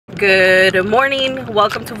Good morning,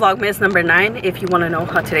 welcome to Vlogmas number 9. If you want to know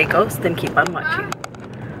how today goes, then keep on watching.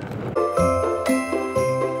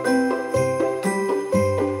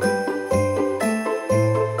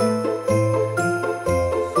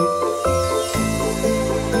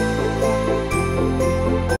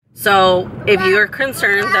 So if you're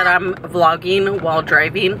concerned that I'm vlogging while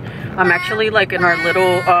driving, I'm actually like in our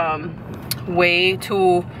little way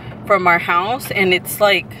from our house, and it's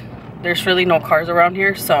like there's really no cars around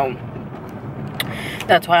here, so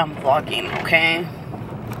that's why I'm vlogging, okay?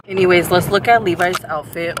 Anyways, let's look at Levi's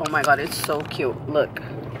outfit. Oh my god, it's so cute. Look,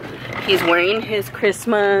 he's wearing his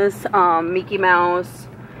Christmas Mickey Mouse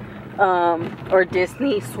or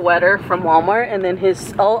Disney sweater from Walmart, and then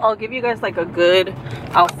his I'll give you guys like a good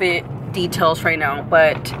outfit details right now,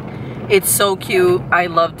 but it's so cute. I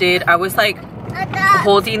loved it. I was like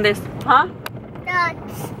holding this, huh?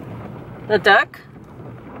 The duck?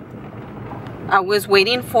 I was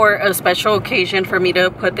waiting for a special occasion for me to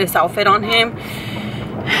put this outfit on him,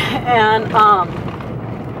 and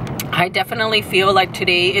I definitely feel like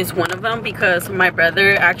today is one of them because my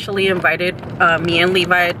brother actually invited me and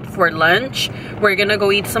Levi for lunch. We're gonna go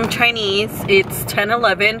eat some Chinese. It's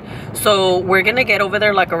 10:11, so we're gonna get over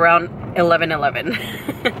there like around 11:11.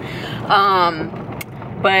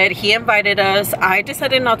 But he invited us. I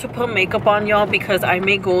decided not to put makeup on, y'all, because I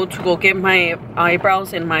may go get my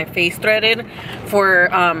eyebrows and my face threaded for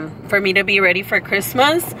me to be ready for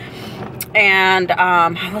Christmas. And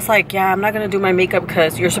I was like, yeah, I'm not gonna do my makeup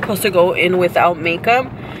because you're supposed to go in without makeup.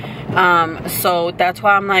 So that's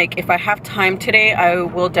why I'm like, if I have time today, I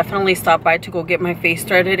will definitely stop by to go get my face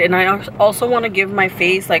threaded. And I also want to give my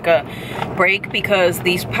face like a break because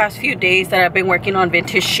these past few days that I've been working on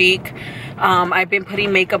Vintage Chic, I've been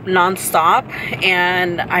putting makeup non-stop,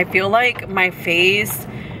 and I feel like my face,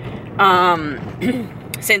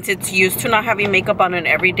 since it's used to not having makeup on an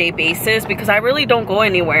everyday basis, because I really don't go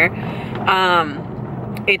anywhere,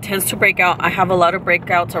 it tends to break out. I have a lot of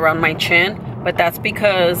breakouts around my chin, but that's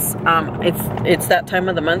because it's that time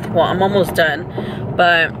of the month. Well, I'm almost done,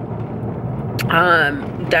 but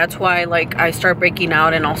that's why like I start breaking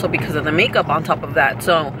out, and also because of the makeup on top of that.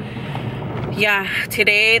 So yeah,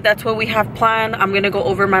 today that's what we have planned. I'm gonna go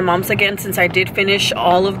over my mom's again since I did finish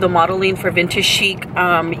all of the modeling for Vintage Chic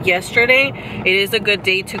yesterday. It is a good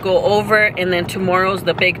day to go over, and then tomorrow's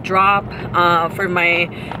the big drop for my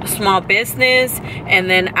small business. And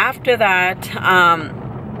then after that,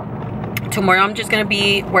 tomorrow I'm just gonna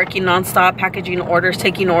be working non-stop, packaging orders,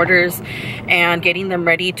 taking orders, and getting them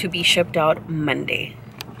ready to be shipped out Monday.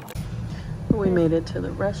 We made it to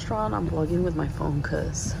the restaurant. I'm vlogging with my phone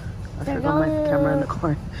because I forgot my camera in the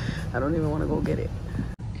car. I don't even want to go get it.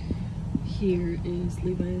 Here is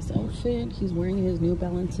Levi's outfit. He's wearing his New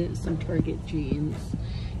Balances, some Target jeans,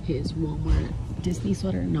 his Walmart Disney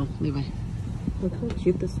sweater. No, Levi. Look how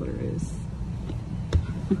cute this sweater is.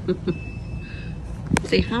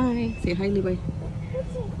 Say hi. Say hi, Levi.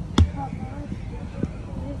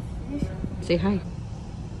 Say hi.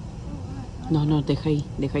 No, deja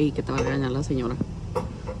ahí que te va a regañar la señora.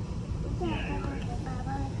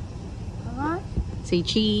 Say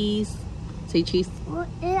cheese. Say cheese.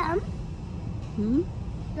 Hmm?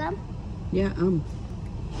 Yeah, I'm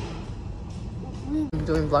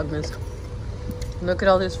doing Vlogmas. Look at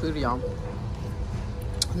all this food, y'all.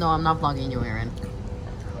 No, I'm not vlogging you, Aaron.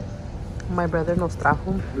 My brother nos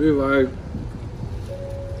trajo.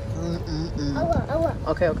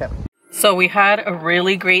 Okay. So we had a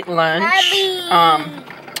really great lunch.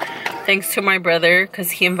 Thanks to my brother, because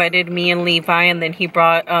he invited me and Levi, and then he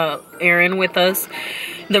brought Aaron with us.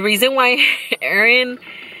 The reason why Aaron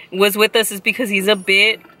was with us is because he's a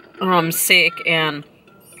bit sick, and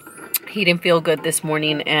he didn't feel good this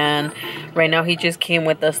morning, and right now he just came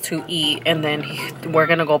with us to eat, and then we're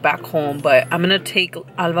gonna go back home. But I'm gonna take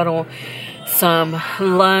Alvaro some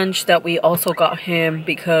lunch that we also got him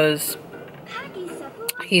because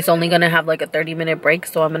he's only gonna have like a 30-minute break,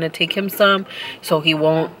 so I'm gonna take him some so he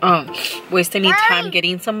won't waste any time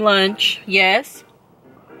getting some lunch. Yes.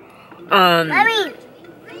 Mommy.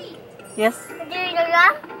 Yes.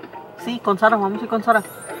 Sí, con Sara. Vamos a ir con Sara.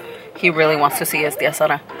 He really wants to see his tía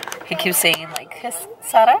Sara. He keeps saying like,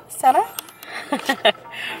 Sara.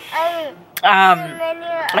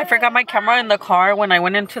 I forgot my camera in the car when I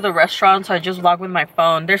went into the restaurant, so I just vlogged with my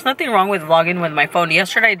phone. There's nothing wrong with vlogging with my phone.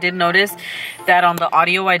 Yesterday I did notice that on the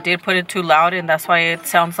audio I did put it too loud, and that's why it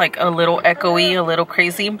sounds like a little echoey, a little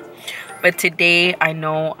crazy. But today I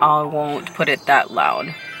know I won't put it that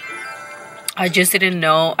loud. I just didn't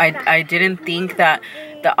know. I didn't think that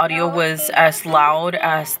the audio was as loud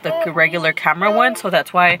as the regular camera one, so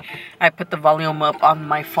that's why I put the volume up on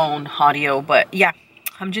my phone audio. But yeah,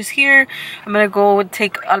 I'm just here. I'm gonna go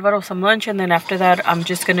take Alvaro some lunch, and then after that I'm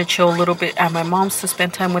just gonna chill a little bit at my mom's to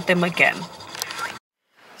spend time with them again.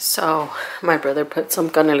 So my brother put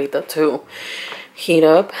some canelita to heat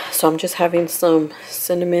up, so I'm just having some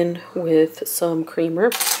cinnamon with some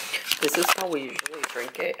creamer. This is how we usually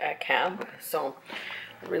drink it at camp, so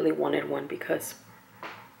I really wanted one because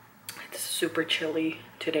it's super chilly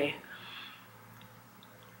today.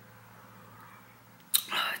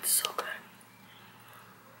 Oh, it's so good.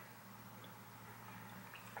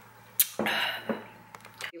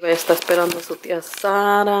 Iba está esperando a su tía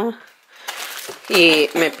Sara y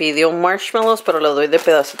me pidió marshmallows, pero le doy de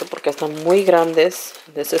pedacito porque están muy grandes.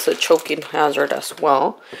 This is a choking hazard as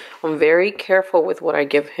well. I'm very careful with what I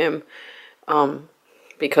give him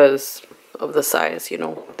because of the size, you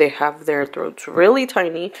know. They have their throats really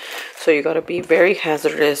tiny, so you gotta be very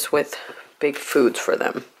hazardous with big foods for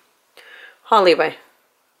them. Huh, Levi?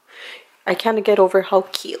 I can't get over how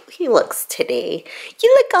cute he looks today.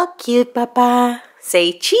 You look all cute, Papa.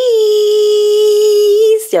 Say cheese.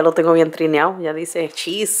 Ya lo tengo bien trineado. Ya dice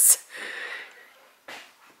cheese.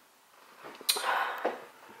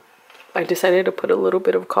 I decided to put a little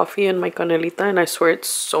bit of coffee in my canelita, and I swear it's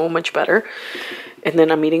so much better. And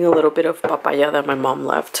then I'm eating a little bit of papaya that my mom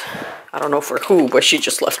left. I don't know for who, but she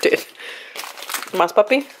just left it. Más,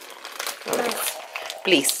 papi?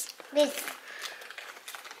 Please. Please.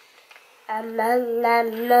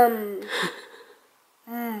 Nom.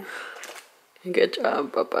 Good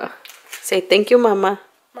job, Papa. Say thank you, Mama.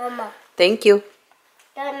 Mama. Thank you.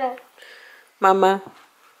 Mama. Mama.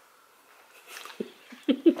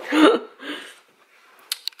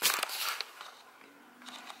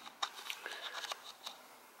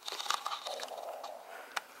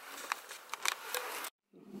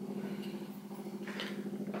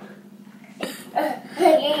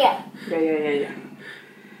 Yeah.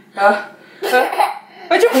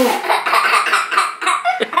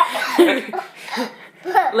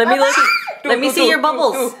 Let me look. Let me see your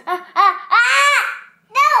bubbles.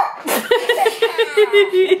 No.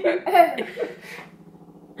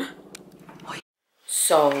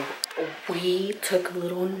 So we took a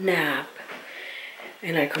little nap,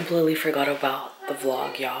 and I completely forgot about the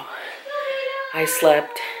vlog, y'all. I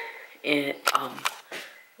slept in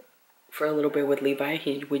for a little bit with Levi.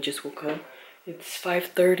 We just woke up. It's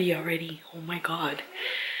 5:30 already. Oh my god.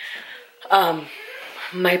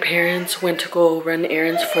 My parents went to go run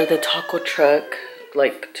errands for the taco truck,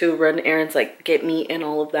 like to run errands, like get meat and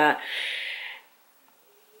all of that.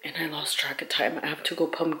 And I lost track of time. I have to go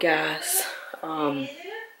pump gas. And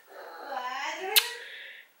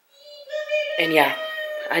yeah,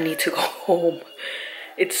 I need to go home.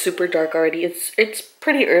 It's super dark already. It's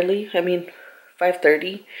pretty early. I mean,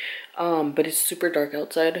 5:30. But it's super dark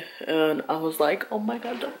outside, and I was like, oh my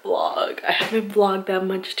god, the vlog. I haven't vlogged that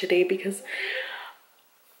much today because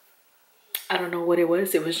I don't know what it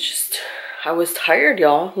was. It was just, I was tired,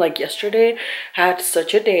 y'all. Like yesterday, had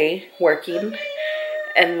such a day working,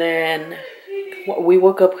 and then we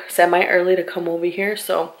woke up semi early to come over here.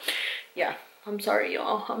 So yeah, I'm sorry,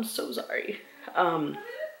 y'all. I'm so sorry.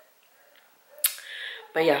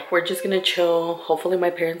 But yeah, we're just gonna chill. Hopefully my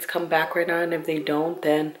parents come back right now, and if they don't,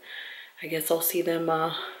 then I guess I'll see them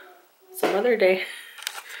some other day.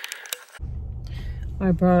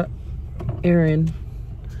 I brought Aaron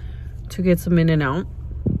to get some In-N-Out.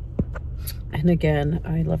 And again,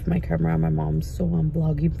 I left my camera at my mom's, so I'm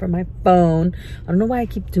vlogging from my phone. I don't know why I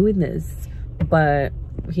keep doing this, but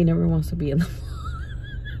he never wants to be in the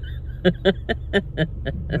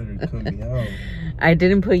vlog. I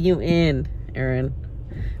didn't put you in, Aaron.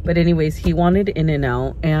 But anyways, he wanted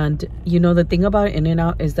In-N-Out, and you know, the thing about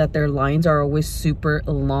In-N-Out is that their lines are always super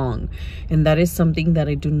long, and that is something that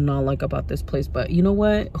I do not like about this place. But you know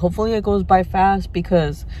what, hopefully it goes by fast,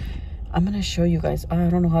 because I'm gonna show you guys. I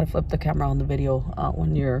don't know how to flip the camera on the video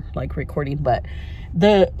when you're like recording, but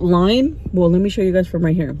the line, well, let me show you guys from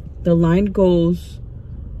right here. The line goes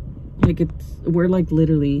like, we're like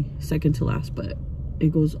literally second to last, but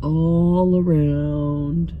it goes all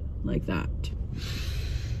around like that.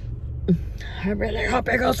 I really hope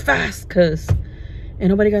it goes fast, because ain't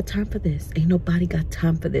nobody got time for this. Ain't nobody got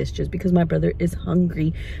time for this. Just because my brother is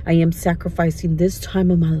hungry, I am sacrificing this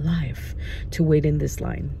time of my life to wait in this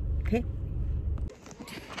line. Okay?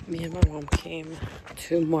 Me and my mom came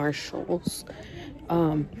to Marshall's.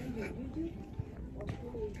 I'm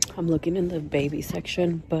looking in the baby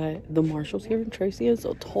section, but the Marshall's here in Tracy is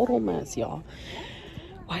a total mess, y'all.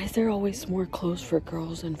 Why is there always more clothes for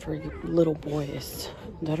girls and for little boys?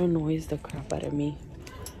 That annoys the crap out of me.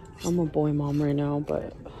 I'm a boy mom right now,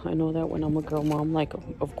 but I know that when I'm a girl mom, like,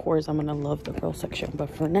 of course I'm gonna love the girl section.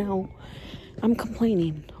 But for now, I'm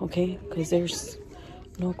complaining, okay? Because there's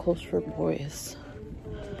no clothes for boys.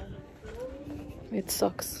 It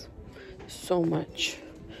sucks so much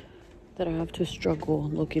that I have to struggle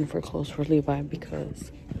looking for clothes for Levi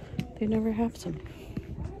because they never have some.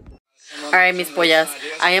 All right, mis pollas,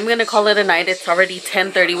 I am gonna call it a night. It's already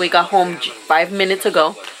 10:30. We got home 5 minutes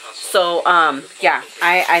ago. So yeah,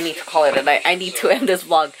 I need to call it a night. I need to end this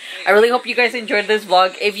vlog. I really hope you guys enjoyed this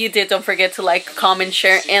vlog. If you did, don't forget to like, comment,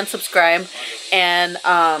 share, and subscribe. And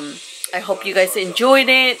I hope you guys enjoyed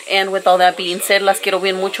it. And with all that being said, las quiero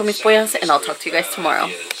bien mucho, mis pollas, and I'll talk to you guys tomorrow.